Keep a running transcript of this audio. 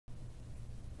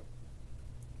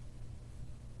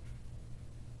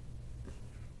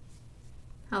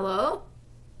Hello?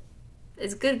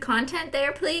 Is good content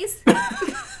there, please?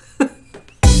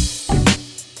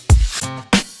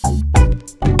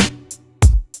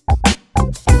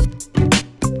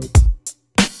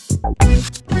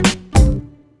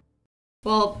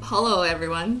 Well, hello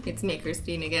everyone, it's me,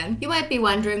 Christine again. You might be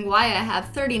wondering why I have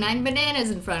 39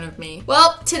 bananas in front of me.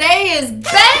 Well, today is Ben's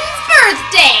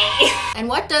birthday! And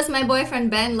what does my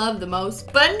boyfriend Ben love the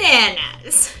most?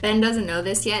 Bananas! Ben doesn't know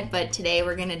this yet, but today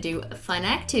we're gonna do a fun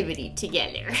activity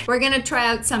together. We're gonna try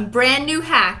out some brand new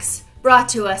hacks brought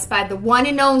to us by the one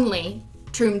and only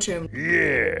Troom Troom.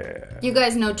 Yeah! You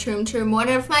guys know Troom Troom, one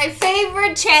of my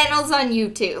favorite channels on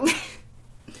YouTube.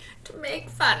 To make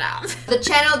fun of. The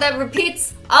channel that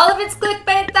repeats all of its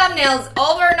clickbait thumbnails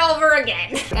over and over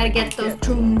again. Gotta get those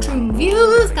Troom Troom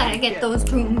views. Gotta get those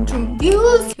Troom Troom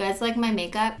views. You guys like my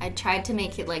makeup? I tried to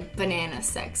make it like banana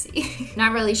sexy.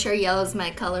 Not really sure yellow's my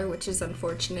color, which is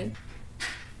unfortunate.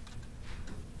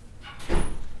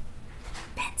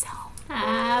 Ben's home.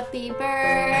 Happy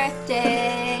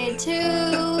birthday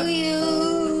to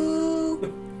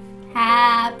you.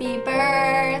 Happy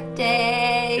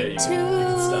birthday to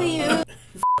you.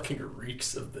 Fucking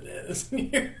reeks of bananas in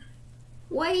here.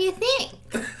 What do you think?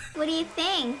 What do you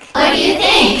think? What do you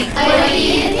think? What do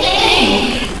you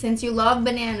think? Since you love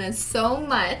bananas so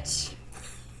much,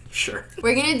 Sure.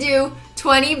 we're gonna do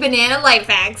 20 banana life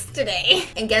hacks today.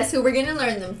 And guess who we're gonna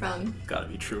learn them from? Gotta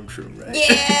be Troom Troom, right?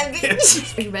 Yeah,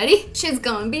 bitch. Are you ready? Shit's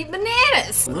gonna be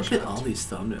bananas. Look at all these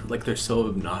thumbnails. Like, they're so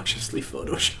obnoxiously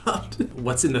photoshopped.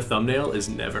 What's in the thumbnail is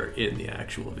never in the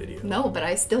actual video. No, but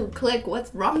I still click.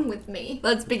 What's wrong with me?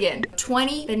 Let's begin.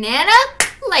 20 banana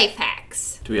life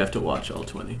hacks. Do we have to watch all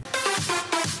 20?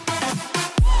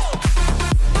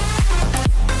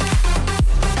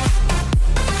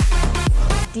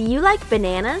 Do you like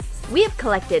bananas? We have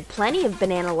collected plenty of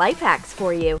banana life hacks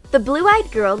for you. The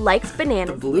blue-eyed girl likes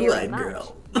bananas The blue-eyed very much.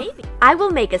 girl. Maybe. I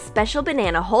will make a special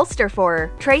banana holster for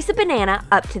her. Trace a banana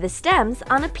up to the stems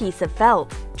on a piece of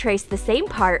felt. Trace the same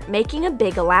part, making a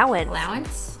big allowance.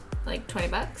 Allowance? Like 20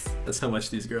 bucks? That's how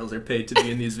much these girls are paid to be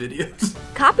in these videos.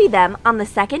 Copy them on the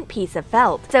second piece of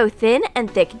felt. So thin and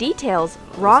thick details,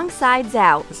 wrong sides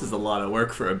out. This is a lot of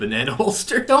work for a banana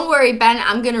holster. Don't worry, Ben.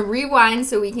 I'm gonna rewind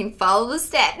so we can follow the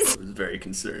steps. I was very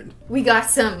concerned. We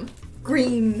got some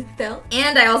green felt,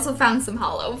 and I also found some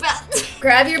hollow felt.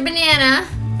 Grab your banana.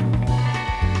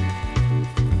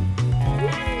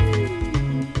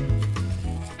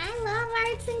 I love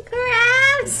arts and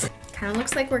crafts. Kind of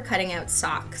looks like we're cutting out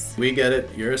socks. We get it.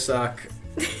 You're a sock.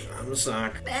 I'm a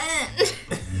sock. Ben.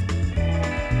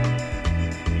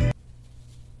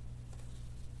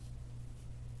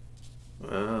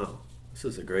 Wow. This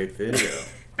is a great video.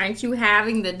 Aren't you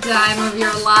having the time of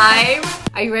your life?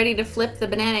 Are you ready to flip the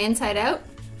banana inside out?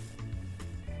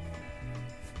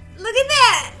 Look at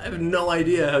that! I have no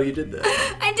idea how you did that.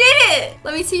 I did it!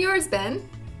 Let me see yours, Ben.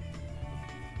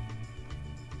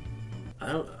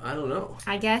 I don't know.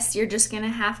 I guess you're just gonna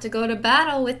have to go to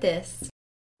battle with this.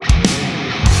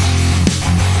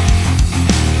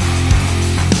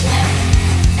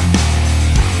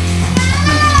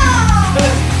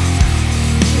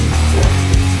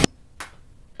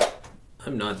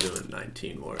 I'm not doing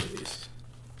 19 more of these.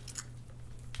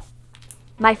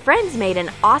 My friends made an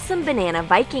awesome banana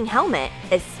Viking helmet,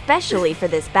 especially for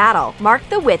this battle. Mark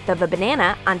the width of a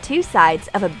banana on two sides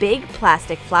of a big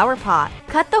plastic flower pot.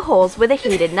 Cut the holes with a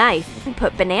heated knife and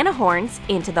put banana horns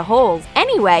into the holes.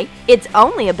 Anyway, it's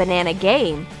only a banana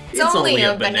game. It's only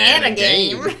a banana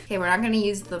game. Okay, we're not gonna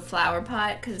use the flower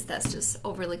pot because that's just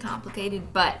overly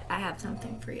complicated, but I have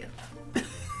something for you.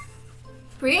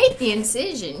 Create the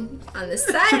incision on the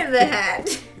side of the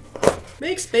hat.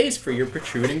 Make space for your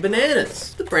protruding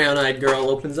bananas. The brown-eyed girl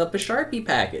opens up a Sharpie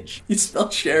package. You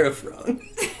spelled sheriff wrong.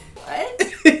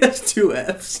 What? It has 2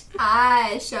 F's.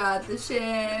 I shot the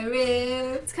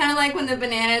sheriff. It's kind of like when the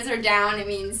bananas are down, it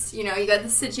means, you know, you got the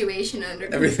situation under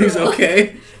control. Everything's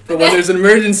okay, but when there's an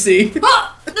emergency...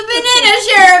 Oh, the banana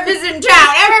sheriff is in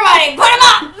town. Everybody, put him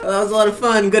up! Oh, that was a lot of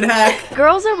fun. Good hack.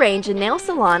 Girls arrange a nail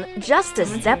salon just a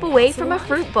step away from a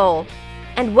fruit bowl.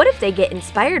 And what if they get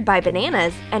inspired by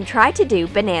bananas and try to do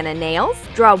banana nails?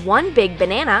 Draw one big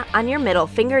banana on your middle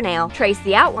fingernail. Trace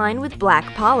the outline with black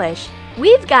polish.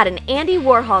 We've got an Andy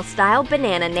Warhol style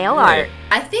banana nail art.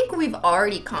 I think we've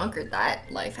already conquered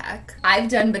that life hack. I've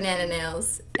done banana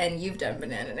nails and you've done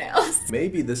banana nails.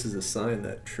 Maybe this is a sign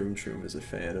that Troom Troom is a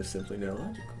fan of Simply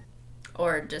Nailogical.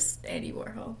 Or just Andy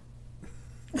Warhol.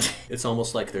 It's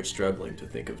almost like they're struggling to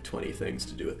think of 20 things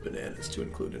to do with bananas to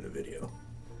include in a video.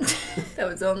 That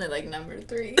was only like number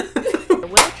 3.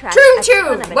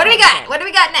 Troom! What do we got? What do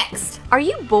we got next? Are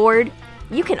you bored?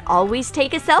 You can always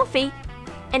take a selfie.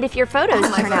 And if your photos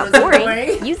my turn out photos are boring,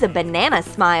 boring. use a banana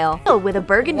smile with a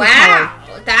burgundy color.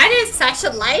 Wow, that is such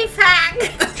a life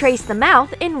hack. Trace the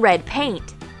mouth in red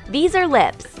paint. These are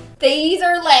lips. These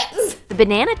are lips. The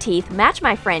banana teeth match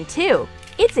my friend too.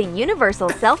 It's a universal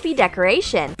selfie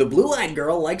decoration. The blue-eyed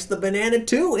girl likes the banana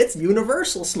too. It's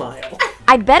universal smile.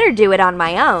 I'd better do it on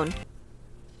my own.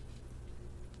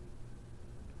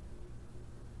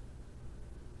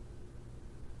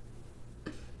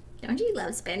 Don't you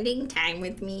love spending time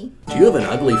with me? Do you have an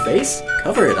ugly face?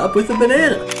 Cover it up with a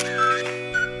banana.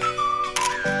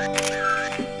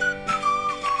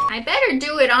 I better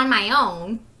do it on my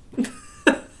own.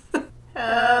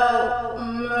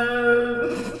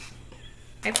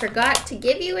 I forgot to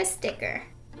give you a sticker.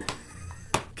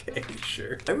 Okay,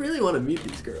 sure. I really want to meet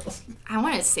these girls. I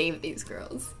want to save these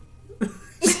girls.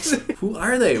 Who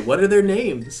are they? What are their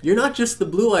names? You're not just the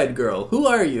blue-eyed girl. Who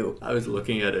are you? I was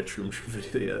looking at a Troom Troom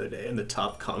video the other day, and the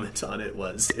top comment on it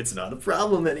was, "It's not a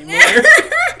problem anymore."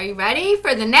 Are you ready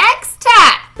for the next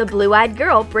tap? The blue-eyed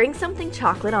girl brings something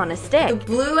chocolate on a stick. The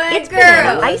blue-eyed It's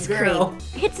banana girl. ice Girl.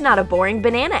 cream. It's not a boring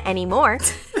banana anymore.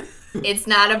 It's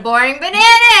not a boring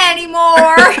banana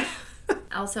anymore.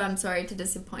 Also, I'm sorry to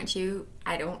disappoint you.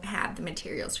 I don't have the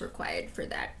materials required for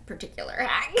that particular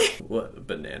hack. What,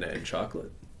 banana and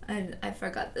chocolate? I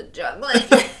forgot the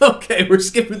chocolate. Okay, we're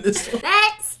skipping this one.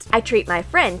 Next. I treat my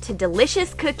friend to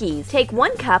delicious cookies. Take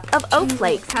 1 cup of oat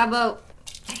flakes. How about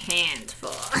a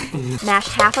handful? Mash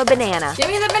half a banana. Give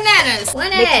me the bananas.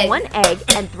 One Mix egg. 1 egg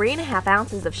and 3.5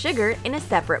 ounces of sugar in a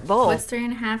separate bowl. What's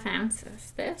 3.5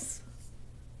 ounces? This?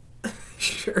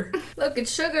 Sure. Look,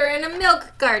 it's sugar in a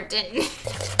milk carton.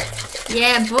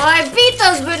 Yeah, boy, beat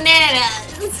those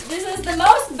bananas. This is the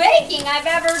most baking I've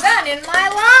ever done in my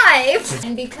life.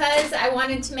 And because I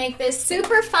wanted to make this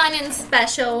super fun and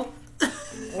special,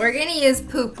 we're gonna use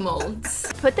poop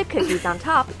molds. Put the cookies on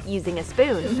top using a I'm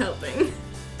spoon. helping.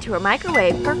 To a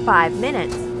microwave for 5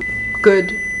 minutes. Good.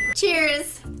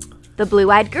 Cheers. The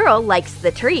blue-eyed girl likes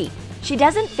the treat. She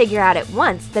doesn't figure out at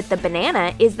once that the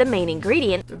banana is the main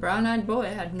ingredient. The brown-eyed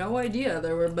boy had no idea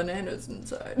there were bananas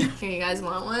inside. Here, you guys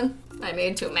want one? I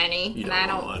made too many. You and don't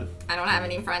I want one. I don't have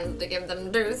any friends to give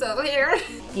them to, so here.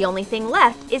 The only thing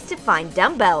left is to find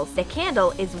dumbbells. The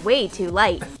candle is way too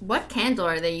light. What candle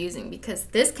are they using? Because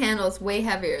this candle is way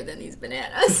heavier than these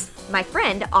bananas. My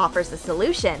friend offers a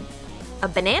solution. A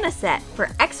banana set for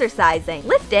exercising.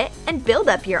 Lift it and build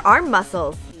up your arm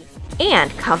muscles.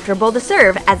 And comfortable to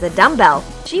serve as a dumbbell.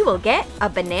 She will get a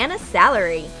banana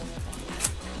salary.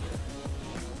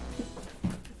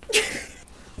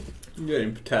 I'm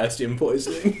getting potassium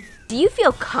poisoning. Do you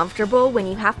feel comfortable when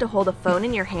you have to hold a phone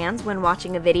in your hands when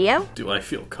watching a video? Do I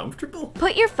feel comfortable?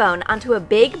 Put your phone onto a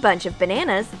big bunch of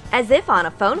bananas as if on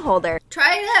a phone holder.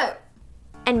 Try it out.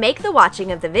 And make the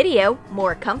watching of the video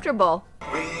more comfortable.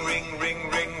 Ring, ring, ring,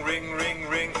 ring, ring, ring,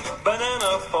 ring,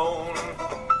 banana phone.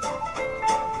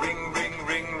 Ring, ring,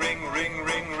 ring, ring, ring,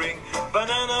 ring, ring,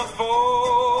 banana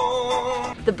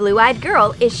phone. The blue-eyed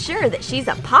girl is sure that she's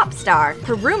a pop star.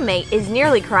 Her roommate is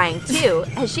nearly crying too,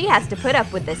 as she has to put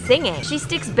up with the singing. She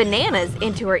sticks bananas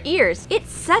into her ears.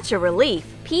 It's such a relief.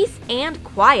 Peace and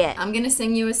quiet. I'm gonna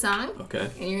sing you a song. Okay.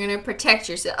 And you're gonna protect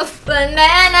yourself.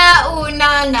 Banana, ooh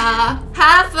na na.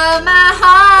 Half of my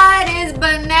heart is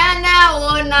banana,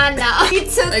 ooh na na. You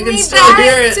took I me can still back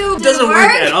hear it. to It doesn't work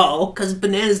work. at all. Because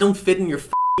bananas don't fit in your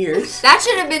ears. That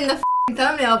should have been the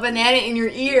thumbnail, banana in your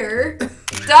ear.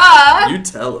 Duh. You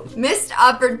tell them. Missed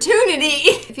opportunity.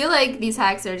 I feel like these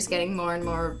hacks are just getting more and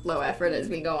more low effort as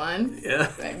we go on. Yeah.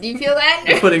 Do you feel that?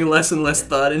 You're putting less and less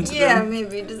thought into Yeah, them.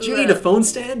 maybe just Do you need a phone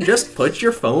stand? Just put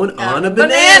your phone on a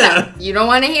banana. banana. You don't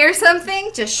want to hear something?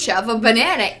 Just shove a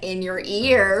banana in your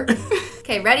ear.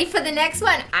 Okay, ready for the next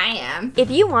one? I am.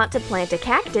 If you want to plant a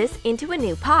cactus into a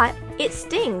new pot, it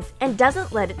stings and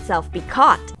doesn't let itself be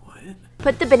caught. What?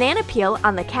 Put the banana peel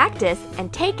on the cactus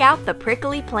and take out the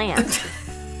prickly plant.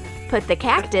 Put the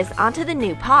cactus onto the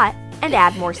new pot and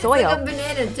add more It's like a soil.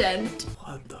 banana tent.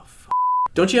 What the f?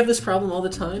 Don't you have this problem all the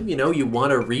time? You know, you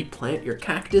want to replant your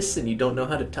cactus and you don't know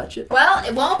how to touch it? Well,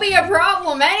 it won't be a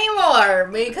problem anymore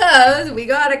because we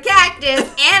got a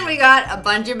cactus and we got a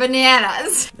bunch of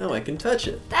bananas. No, I can touch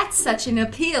it. That's such an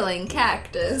appealing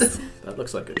cactus. That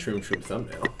looks like a Troom Troom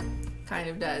thumbnail. Kind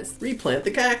of does. Replant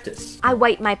the cactus. I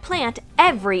wipe my plant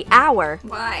every hour.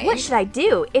 Why? What should I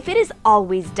do if it is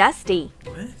always dusty?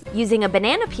 What? Using a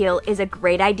banana peel is a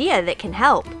great idea that can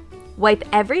help. Wipe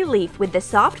every leaf with the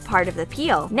soft part of the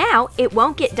peel. Now it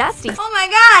won't get dusty. Oh my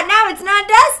god, now it's not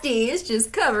dusty. It's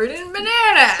just covered in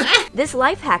banana. This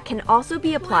life hack can also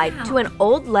be applied to an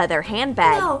old leather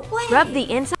handbag. No way. Rub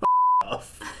the inside.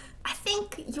 I think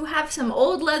think you have some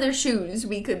old leather shoes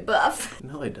we could buff.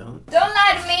 No, I don't. Don't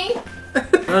lie to me.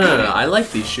 No. I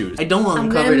like these shoes. I don't want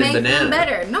them covered in banana. Them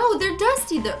better. No, they're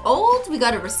dusty. They're old. We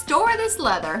gotta restore this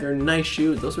leather. They're nice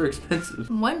shoes. Those are expensive.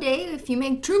 One day, if you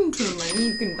make troom money,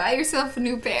 you can buy yourself a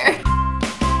new pair.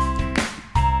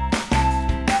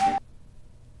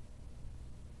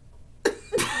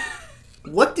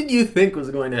 What did you think was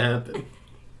going to happen?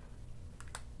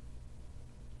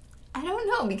 I don't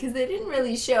know, because they didn't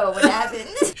really show what happened.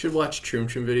 You should watch Troom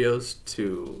videos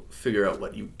to figure out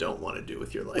what you don't want to do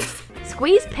with your life.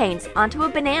 Squeeze paints onto a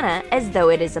banana as though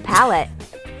it is a palette.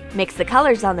 Mix the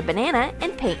colors on the banana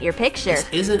and paint your picture. This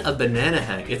isn't a banana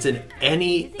hack. It's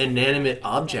any inanimate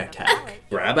object hack.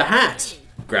 Grab a hat.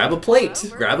 Grab a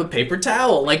plate. Grab a paper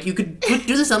towel. Like, you could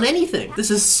do this on anything.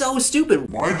 This is so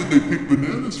stupid. Why did they pick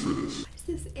bananas for this?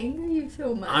 This angers you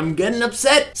so much. I'm getting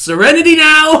upset. Serenity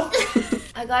now!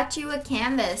 I got you a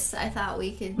canvas. I thought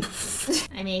we could...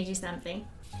 I made you something.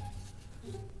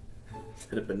 Is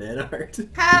that a banana heart?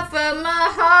 Half of my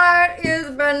heart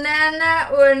is banana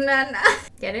or nana.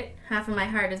 Get it? Half of my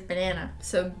heart is banana.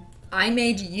 So I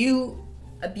made you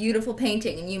a beautiful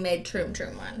painting and you made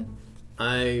Troom one.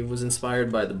 I was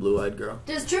inspired by the blue-eyed girl.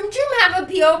 Does Troom have a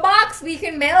P.O. box? We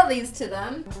can mail these to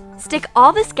them. Stick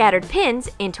all the scattered pins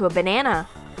into a banana.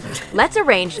 Let's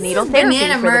arrange needle therapy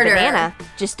banana for murder. the banana.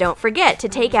 Just don't forget to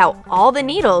take out all the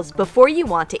needles before you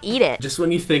want to eat it. Just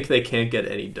when you think they can't get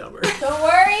any dumber. Don't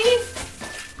worry.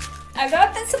 I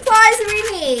got the supplies we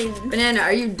need. Banana,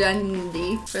 are you done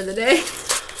for the day?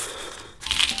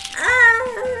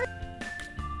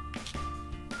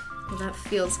 Well, that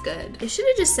feels good. They should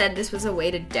have just said this was a way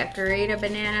to decorate a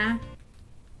banana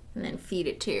and then feed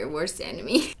it to your worst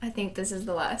enemy. I think this is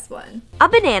the last one. A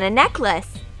banana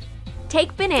necklace.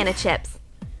 Take banana chips.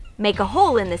 Make a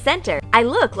hole in the center. I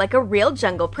look like a real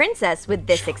jungle princess with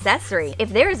this accessory. If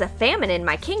there is a famine in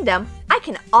my kingdom, I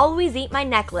can always eat my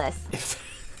necklace.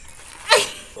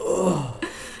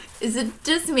 Is it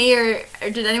just me or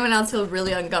did anyone else feel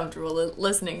really uncomfortable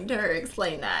listening to her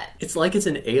explain that? It's like it's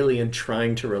an alien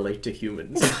trying to relate to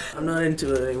humans. I'm not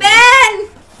into it anymore. Ben!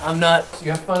 I'm not.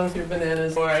 You have fun with your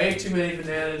bananas. Or I ate too many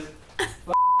bananas.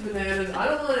 Bananas. I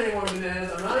don't want any more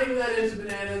bananas. I'm not even that into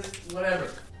bananas. Whatever.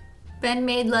 Ben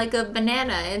made like a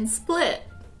banana and split.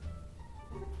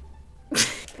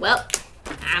 Well,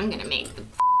 I'm gonna make the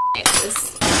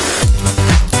necklace.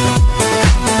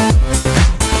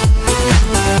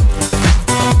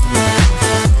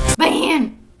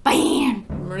 Ban! Ban!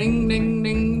 Ring ding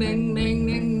ding ding ding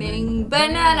ding ding.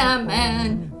 Banana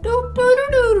man. Do do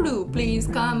do do do. Please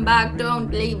come back.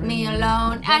 Don't leave me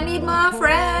alone. I need more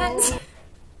friends.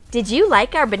 Did you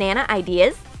like our banana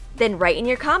ideas? Then write in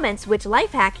your comments which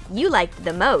life hack you liked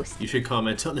the most. You should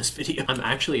comment on this video. I'm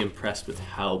actually impressed with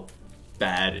how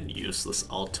bad and useless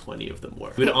all 20 of them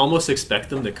were. We'd almost expect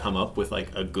them to come up with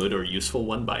like a good or useful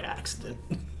one by accident.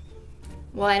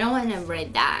 Well, I don't want to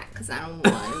write that because I don't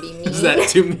want to be mean. Is that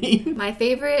too mean? My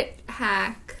favorite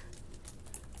hack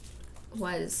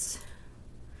was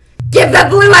give the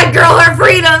blue-eyed girl her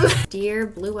freedom! Dear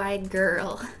blue-eyed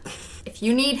girl, if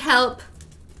you need help,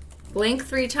 blink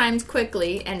 3 times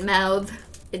quickly and mouth,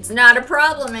 it's not a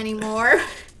problem anymore.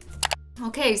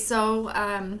 Okay, so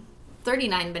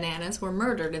 39 bananas were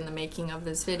murdered in the making of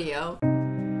this video.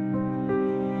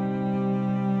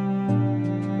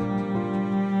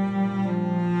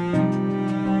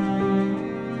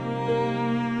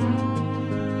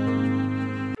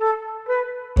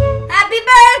 Happy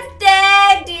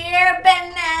birthday, dear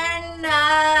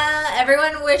banana!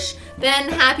 Everyone wish Ben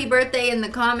happy birthday in the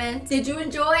comments. Did you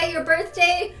enjoy your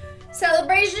birthday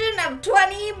celebration of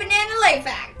 20 banana life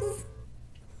hacks?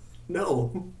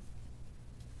 No.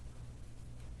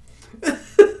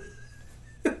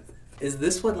 Is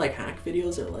this what like hack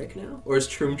videos are like now? Or is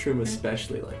Troom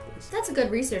especially like this? That's a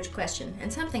good research question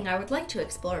and something I would like to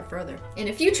explore further in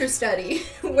a future study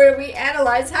where we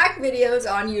analyze hack videos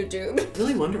on YouTube. I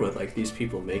really wonder what like these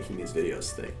people making these videos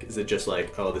think. Is it just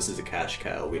like, oh, this is a cash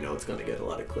cow, we know it's gonna get a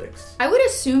lot of clicks? I would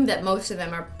assume that most of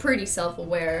them are pretty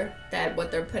self-aware that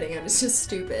what they're putting out is just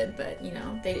stupid, but you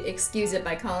know, they excuse it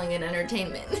by calling it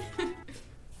entertainment.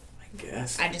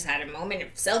 Guess. I just had a moment of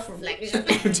self-reflection.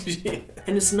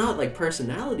 And it's not like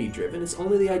personality driven, it's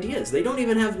only the ideas. They don't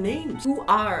even have names. Who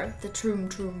are the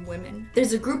Troom women?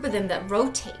 There's a group of them that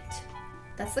rotate.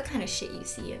 That's the kind of shit you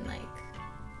see in like,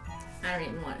 I don't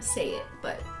even want to say it,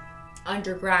 but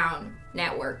underground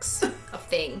networks of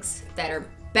things that are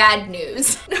Bad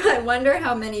news. I wonder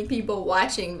how many people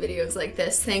watching videos like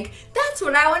this think, that's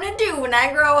what I want to do when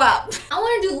I grow up. I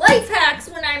want to do life hacks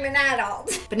when I'm an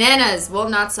adult. Bananas will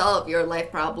not solve your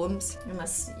life problems.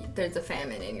 Unless there's a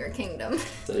famine in your kingdom.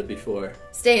 Said it before.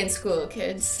 Stay in school,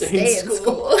 kids. Stay in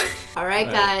school. All right,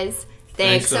 guys.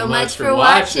 Thanks so much for for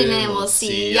watching, and we'll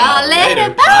see y'all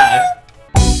later. Bye!